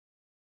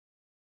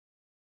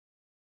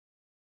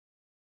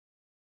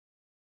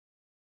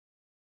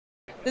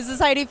This is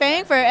Heidi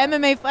Fang for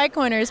MMA Fight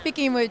Corner,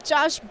 speaking with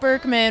Josh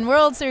Burkman,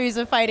 World Series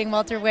of Fighting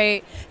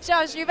welterweight.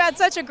 Josh, you've had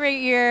such a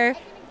great year.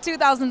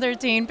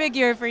 2013, big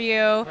year for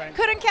you. Right.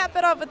 Couldn't cap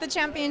it off with the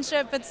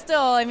championship, but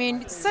still, I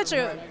mean, such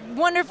a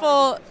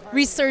wonderful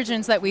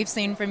resurgence that we've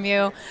seen from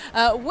you.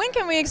 When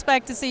can we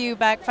expect to see you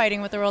back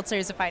fighting with the World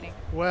Series of Fighting?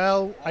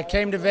 Well, I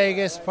came to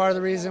Vegas. Part of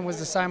the reason was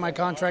to sign my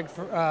contract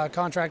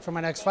for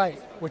my next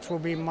fight, which will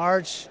be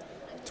March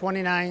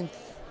 29th.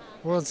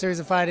 World Series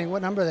of Fighting.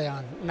 What number are they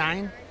on?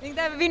 9? I think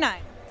that would be 9.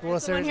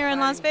 World Series one here in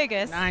Las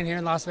Vegas. 9 here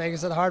in Las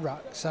Vegas at the Hard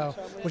Rock. So,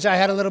 which I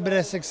had a little bit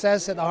of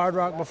success at the Hard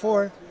Rock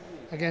before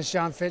against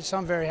John Fitch. So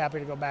I'm very happy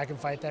to go back and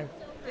fight there.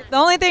 The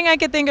only thing I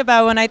could think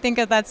about when I think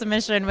of that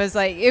submission was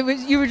like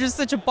you were just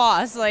such a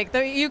boss. Like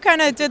you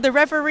kind of did the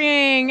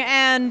refereeing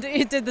and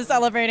you did the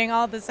celebrating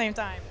all at the same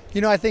time.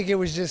 You know, I think I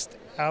was just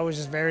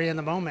very in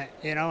the moment,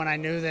 you know, and I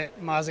knew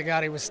that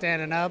Mazzagatti was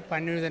standing up. I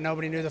knew that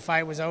nobody knew the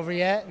fight was over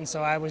yet, and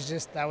so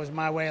that was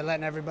my way of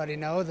letting everybody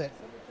know that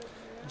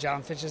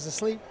John Fitch is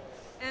asleep.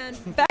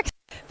 And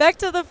back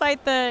to the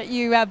fight that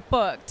you have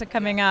booked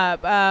coming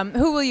up.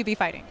 Who will you be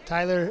fighting?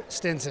 Tyler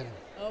Stinson.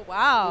 Oh,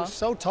 wow. He's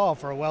so tall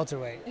for a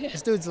welterweight.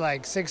 This dude's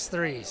like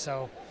 6'3",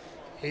 so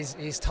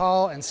he's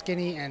tall and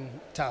skinny and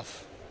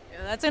tough.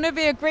 Yeah, that's going to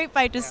be a great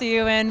fight to see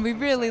you in. We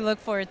really look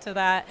forward to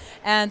that.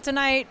 And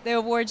tonight, the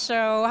awards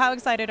show. How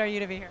excited are you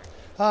to be here?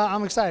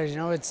 I'm excited. You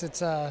know, it's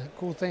a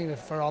cool thing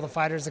for all the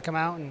fighters to come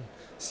out and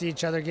see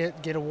each other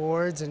get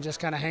awards and just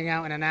kind of hang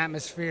out in an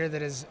atmosphere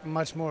that is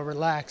much more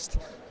relaxed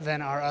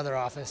than our other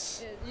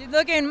office. You're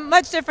looking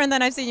much different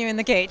than I've seen you in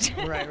the cage.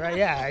 Right.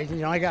 Yeah. You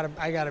know, I got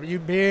a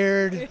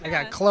beard. Yeah. I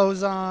got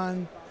clothes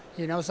on.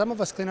 You know, some of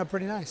us clean up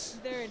pretty nice.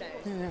 Very nice.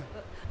 Yeah.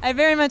 I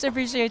very much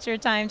appreciate your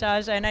time,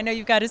 Josh, and I know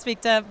you've got to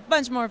speak to a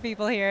bunch more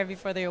people here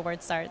before the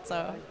awards start,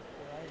 so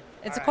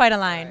it's quite a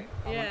line.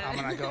 Right. I'm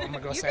gonna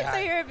go you say can hi.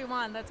 stay here if you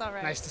want. That's all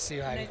right. Nice to see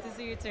you, Heidi. Nice to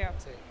see you too.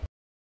 See you.